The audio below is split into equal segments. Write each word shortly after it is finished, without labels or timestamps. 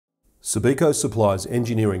CEBECO supplies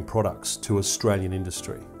engineering products to Australian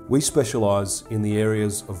industry. We specialise in the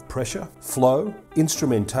areas of pressure, flow,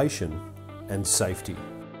 instrumentation and safety.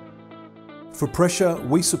 For pressure,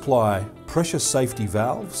 we supply pressure safety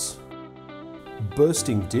valves,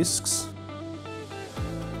 bursting discs.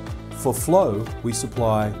 For flow, we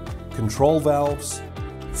supply control valves,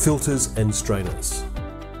 filters and strainers.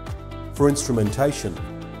 For instrumentation,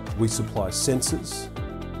 we supply sensors.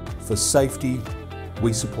 For safety,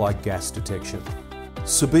 we supply gas detection.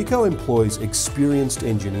 CEBECO employs experienced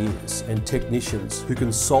engineers and technicians who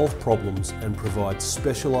can solve problems and provide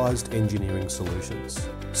specialised engineering solutions.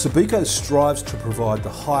 CEBECO strives to provide the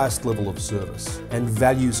highest level of service and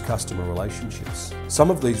values customer relationships. Some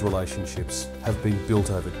of these relationships have been built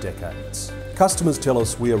over decades. Customers tell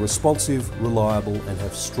us we are responsive, reliable and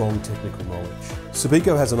have strong technical knowledge.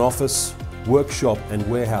 CEBECO has an office, workshop and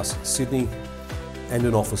warehouse in Sydney and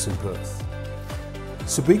an office in Perth.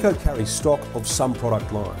 CEBECO carries stock of some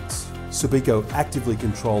product lines. CEBECO actively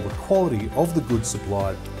control the quality of the goods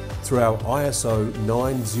supplied through our ISO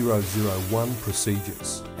 9001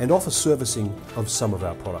 procedures and offer servicing of some of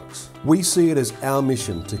our products. We see it as our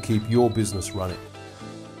mission to keep your business running.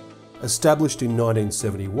 Established in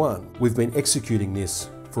 1971, we've been executing this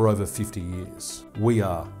for over 50 years. We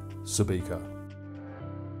are CEBECO.